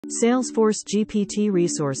Salesforce GPT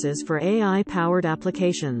resources for AI-powered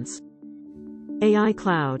applications. AI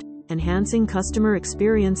Cloud, enhancing customer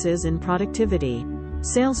experiences and productivity.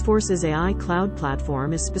 Salesforce's AI Cloud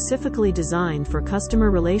platform is specifically designed for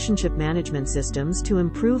customer relationship management systems to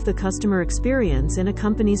improve the customer experience in a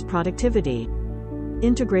company's productivity.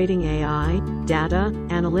 Integrating AI, data,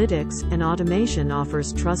 analytics, and automation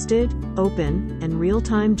offers trusted, open, and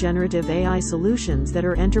real-time generative AI solutions that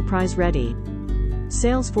are enterprise-ready.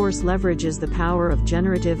 Salesforce leverages the power of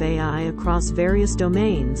generative AI across various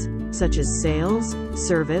domains, such as sales,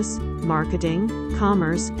 service, marketing,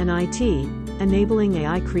 commerce, and IT, enabling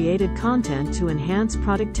AI-created content to enhance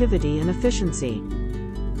productivity and efficiency.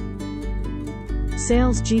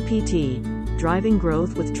 Sales GPT, driving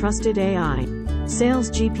growth with trusted AI. Sales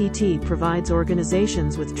GPT provides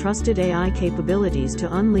organizations with trusted AI capabilities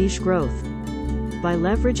to unleash growth. By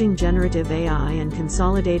leveraging generative AI and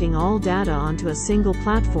consolidating all data onto a single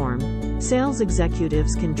platform, sales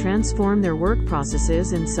executives can transform their work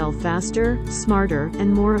processes and sell faster, smarter,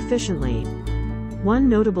 and more efficiently. One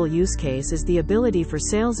notable use case is the ability for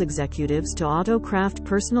sales executives to auto-craft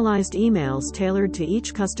personalized emails tailored to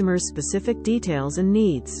each customer's specific details and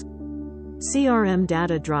needs. CRM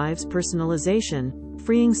data drives personalization,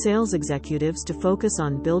 freeing sales executives to focus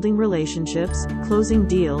on building relationships, closing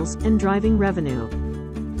deals, and driving revenue.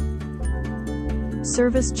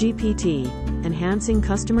 Service GPT, enhancing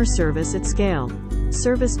customer service at scale.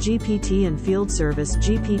 Service GPT and Field Service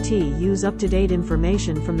GPT use up-to-date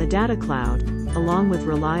information from the data cloud, along with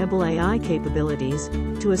reliable AI capabilities,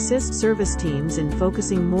 to assist service teams in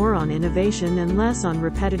focusing more on innovation and less on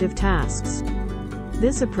repetitive tasks.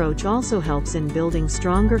 This approach also helps in building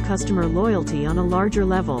stronger customer loyalty on a larger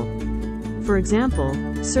level. For example,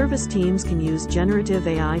 service teams can use generative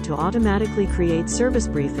AI to automatically create service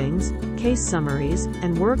briefings, case summaries,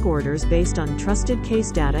 and work orders based on trusted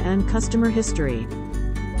case data and customer history.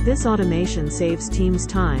 This automation saves teams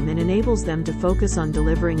time and enables them to focus on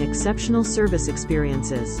delivering exceptional service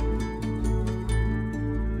experiences.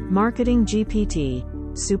 Marketing GPT,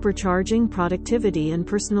 supercharging productivity and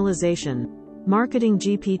personalization. Marketing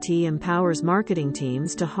GPT empowers marketing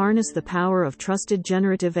teams to harness the power of trusted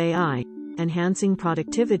generative AI, enhancing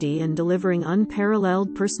productivity and delivering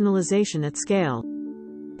unparalleled personalization at scale.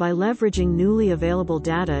 By leveraging newly available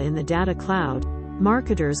data in the data cloud,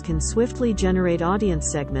 marketers can swiftly generate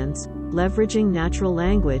audience segments, leveraging natural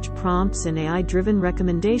language prompts and AI-driven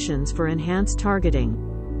recommendations for enhanced targeting.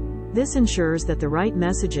 This ensures that the right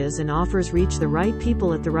messages and offers reach the right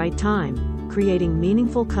people at the right time, creating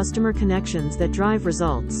meaningful customer connections that drive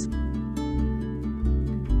results.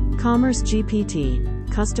 Commerce GPT,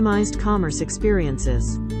 customized commerce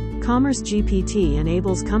experiences. Commerce GPT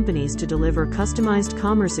enables companies to deliver customized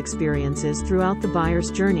commerce experiences throughout the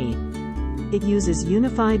buyer's journey. It uses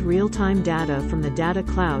unified real-time data from the data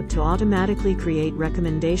cloud to automatically create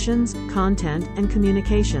recommendations, content, and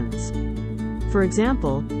communications. For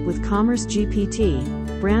example, with Commerce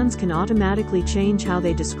GPT, brands can automatically change how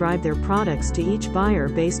they describe their products to each buyer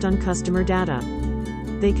based on customer data.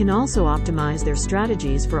 They can also optimize their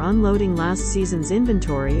strategies for unloading last season's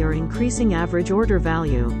inventory or increasing average order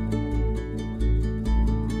value.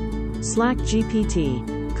 Slack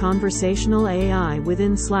GPT, conversational AI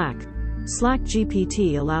within Slack. Slack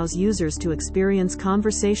GPT allows users to experience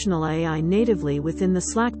conversational AI natively within the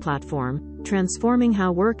Slack platform, transforming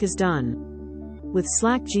how work is done. With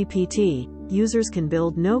Slack GPT, users can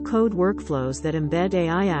build no-code workflows that embed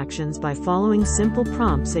AI actions by following simple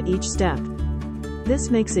prompts at each step. This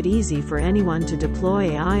makes it easy for anyone to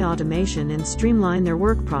deploy AI automation and streamline their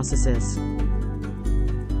work processes.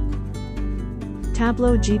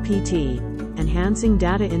 Tableau GPT, enhancing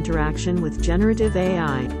data interaction with generative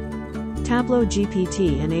AI. Tableau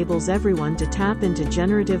GPT enables everyone to tap into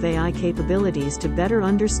generative AI capabilities to better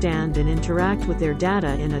understand and interact with their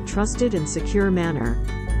data in a trusted and secure manner.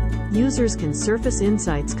 Users can surface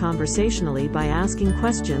insights conversationally by asking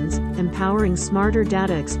questions, empowering smarter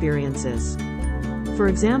data experiences. For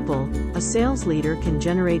example, a sales leader can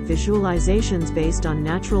generate visualizations based on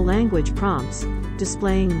natural language prompts,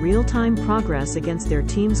 displaying real-time progress against their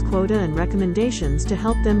team's quota and recommendations to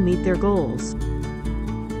help them meet their goals.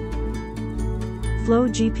 Flow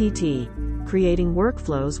GPT, creating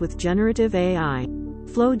workflows with generative AI.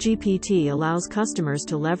 Flow GPT allows customers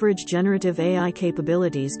to leverage generative AI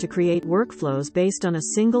capabilities to create workflows based on a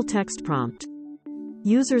single text prompt.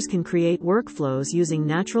 Users can create workflows using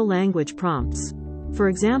natural language prompts. For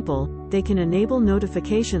example, they can enable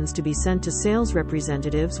notifications to be sent to sales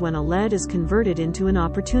representatives when a lead is converted into an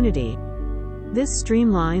opportunity. This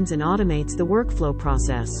streamlines and automates the workflow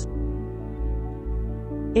process.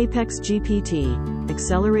 Apex GPT,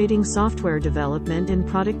 accelerating software development and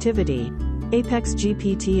productivity. Apex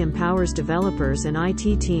GPT empowers developers and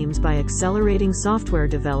IT teams by accelerating software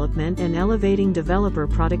development and elevating developer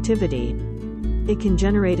productivity. It can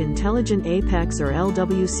generate intelligent Apex or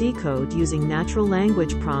LWC code using natural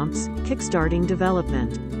language prompts, kickstarting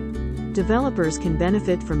development. Developers can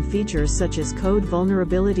benefit from features such as code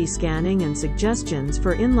vulnerability scanning and suggestions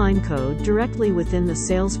for inline code directly within the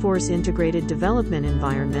Salesforce integrated development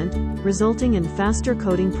environment, resulting in faster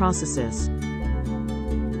coding processes.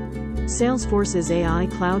 Salesforce's AI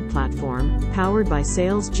cloud platform, powered by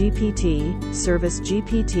Sales GPT, Service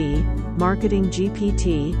GPT, Marketing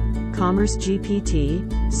GPT, Commerce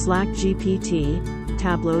GPT, Slack GPT,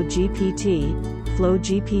 Tableau GPT, Flow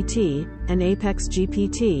GPT, and Apex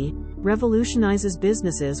GPT, revolutionizes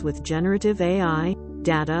businesses with generative AI,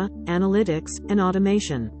 data, analytics, and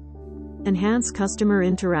automation. Enhance customer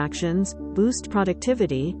interactions, boost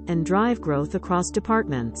productivity, and drive growth across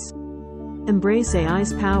departments. Embrace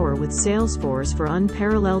AI's power with Salesforce for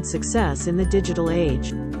unparalleled success in the digital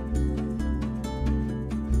age.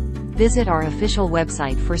 Visit our official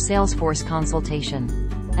website for Salesforce consultation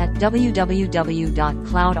at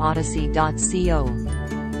www.cloudodyssey.co.